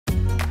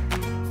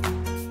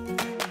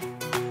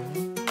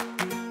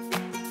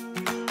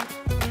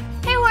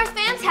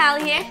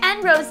Halle here.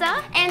 And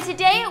Rosa. And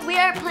today we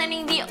are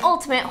planning the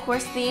ultimate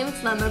horse-themed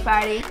slumber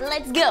party.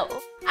 Let's go.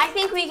 I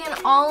think we can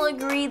all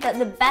agree that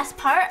the best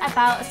part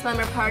about a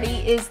slumber party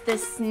is the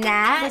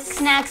snacks. The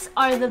snacks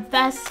are the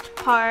best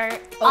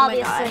part, oh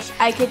obviously. My gosh,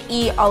 I could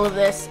eat all of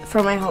this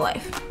for my whole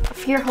life.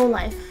 For your whole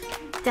life,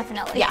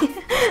 definitely. Yeah.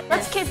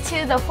 Let's get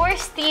to the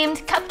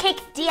horse-themed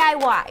cupcake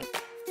DIY.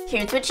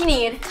 Here's what you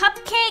need.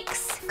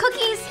 Cupcakes,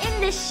 cookies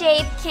in this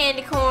shape,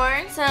 candy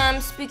corn,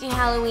 some spooky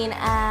Halloween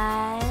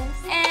eyes,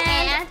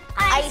 and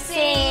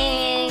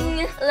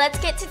icing. Let's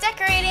get to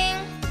decorating.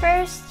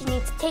 First, you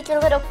need to take your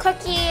little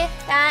cookie.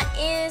 That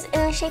is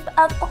in the shape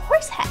of a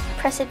horse hat.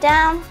 Press it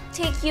down.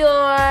 Take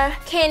your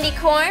candy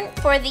corn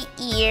for the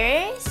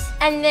ears,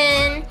 and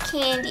then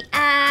candy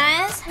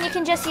eyes. You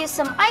can just use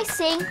some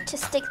icing to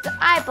stick the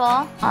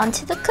eyeball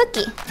onto the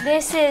cookie.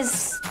 This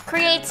is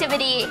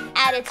creativity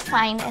at its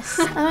finest.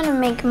 I'm gonna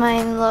make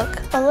mine look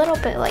a little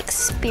bit like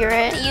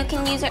Spirit. You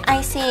can use your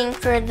icing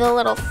for the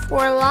little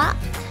forelock.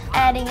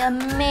 Adding a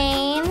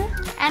mane,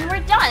 and we're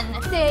done.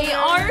 They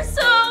are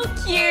so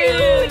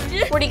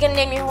cute. What are you gonna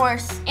name your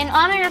horse? In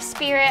honor of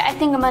Spirit, I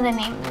think I'm gonna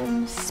name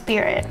him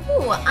Spirit.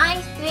 Ooh,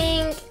 I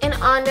think in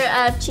honor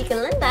of Chica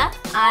Linda,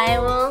 I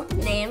will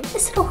name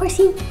this little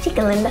horsey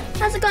Chica Linda.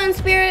 How's it going,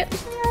 Spirit?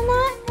 It's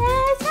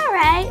all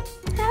right.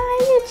 How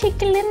are you,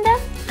 Chica Linda?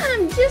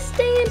 I'm just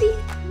dandy.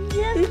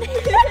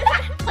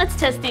 Let's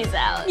test these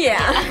out. Yeah.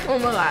 Oh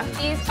my god.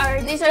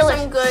 These are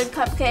some good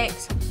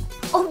cupcakes.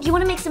 Oh, do you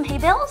want to make some hay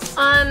bales?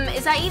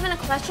 Is that even a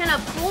question? Of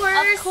course.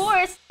 Of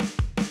course.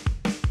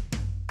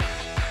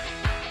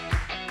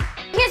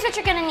 Here's what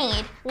you're gonna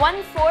need.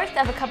 1/4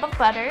 of a cup of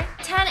butter,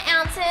 10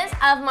 ounces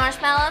of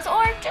marshmallows,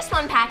 or just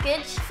one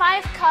package.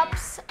 5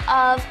 cups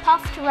of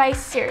puffed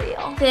rice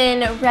cereal.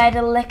 Then red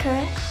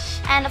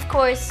licorice. And of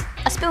course,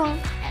 a spoon.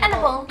 And a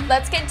bowl.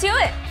 Let's get to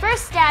it.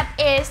 First step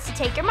is to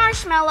take your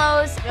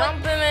marshmallows.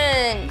 Dump them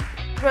in.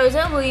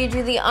 Rosa, will you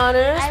do the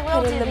honors? I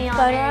will do the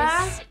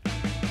honors.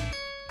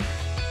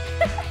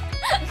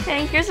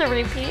 Okay, here's a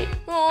repeat.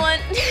 One.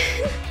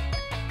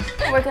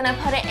 We're gonna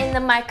put it in the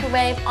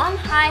microwave on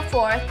high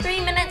for 3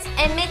 minutes,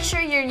 and make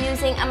sure you're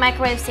using a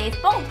microwave-safe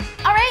bowl.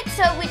 All right,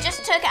 so we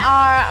just took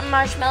our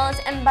marshmallows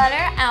and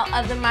butter out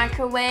of the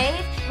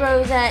microwave.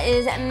 Rosa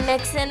is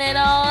mixing it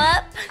all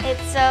up.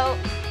 It's so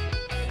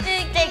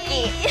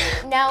sticky.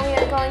 Now we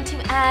are going to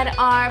add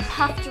our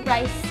puffed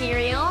rice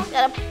cereal.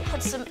 Gotta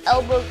put some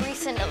elbow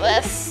grease into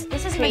this.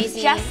 This is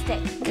crazy.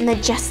 majestic.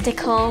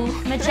 Majestical.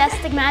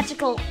 Majestic,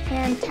 magical,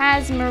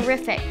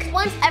 phantasmerific.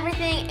 Once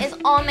everything is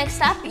all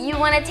mixed up, you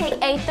want to take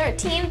a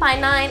 13 by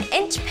 9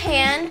 inch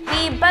pan.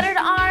 We buttered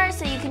ours,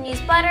 so you can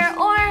use butter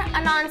or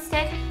a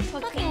non-stick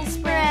cooking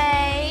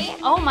spray.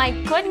 Oh my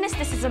goodness,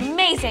 this is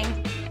amazing.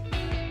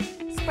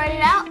 Spread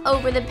it out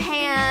over the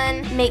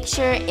pan. Make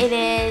sure it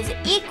is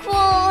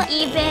equal,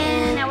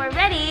 even. Now we're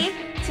ready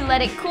to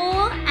let it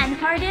cool and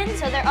harden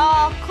so they're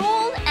all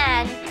cooled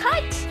and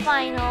cut.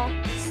 Final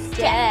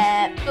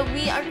step. But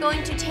we are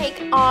going to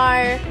take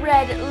our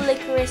red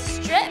licorice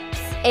strips.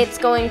 It's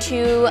going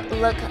to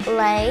look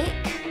like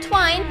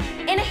twine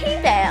in a hay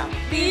bale.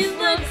 These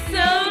look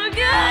so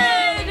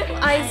good.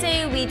 I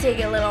say we take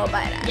a little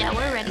bite out. Yeah,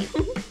 we're ready.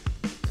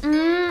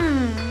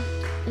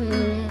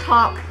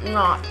 Top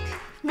notch.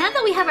 Now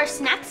that we have our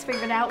snacks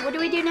figured out, what do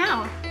we do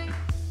now?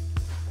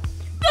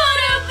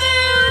 Photo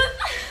booth!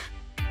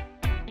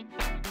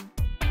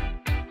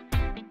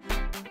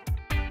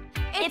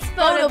 It's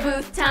photo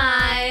booth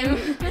time.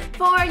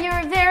 For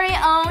your very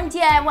own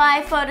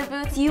DIY photo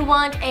booth, you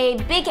want a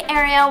big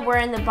area. We're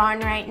in the barn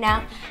right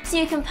now, so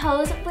you can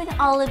pose with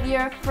all of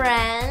your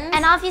friends.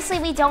 And obviously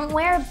we don't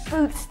wear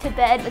boots to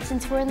bed, but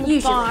since we're in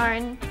the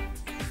barn.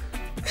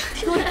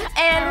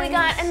 And we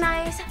got a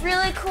nice,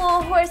 really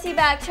cool horsey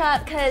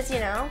backdrop because, you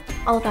know,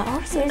 all about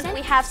horses.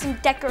 We have some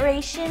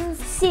decorations,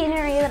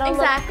 scenery that'll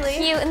look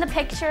cute in the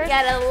picture. You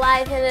gotta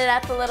liven it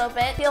up a little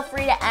bit. Feel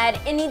free to add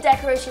any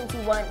decorations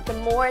you want. The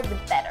more, the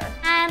better.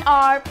 And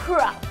our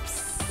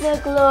props. The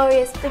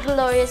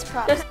glorious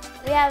props.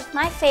 We have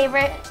my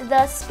favorite,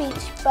 the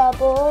speech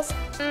bubbles.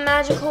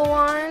 Magical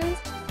wands.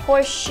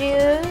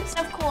 Horseshoes.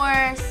 Of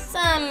course,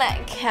 some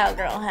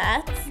cowgirl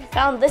hats.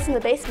 Found this in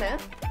the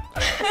basement.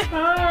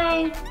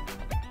 Hi.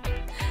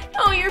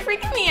 Oh, you're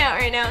freaking me out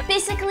right now.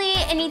 Basically,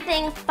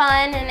 anything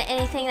fun and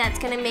anything that's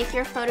gonna make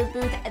your photo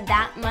booth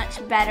that much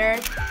better.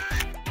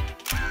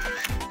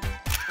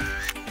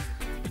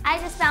 I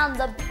just found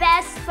the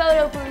best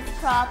photo booth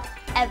prop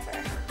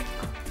ever.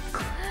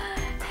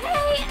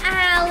 Hey,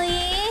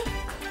 Allie.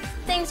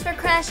 Thanks for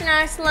crashing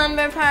our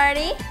slumber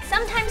party.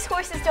 Sometimes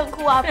horses don't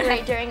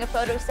cooperate during a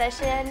photo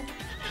session.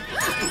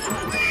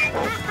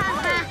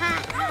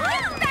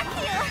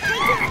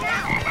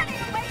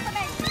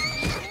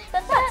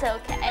 But that's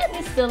okay.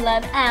 We still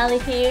love Allie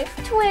here.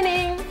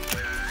 Twinning.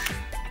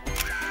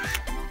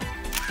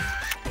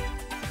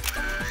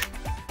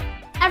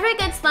 Every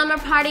good slumber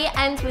party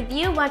ends with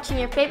you watching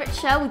your favorite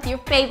show with your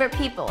favorite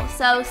people.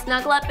 So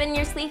snuggle up in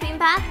your sleeping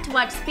bag to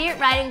watch Spirit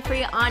Riding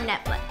Free on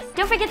Netflix.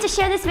 Don't forget to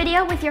share this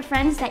video with your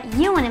friends that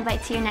you want to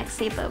invite to your next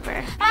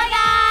sleepover. Bye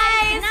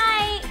guys! Good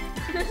night!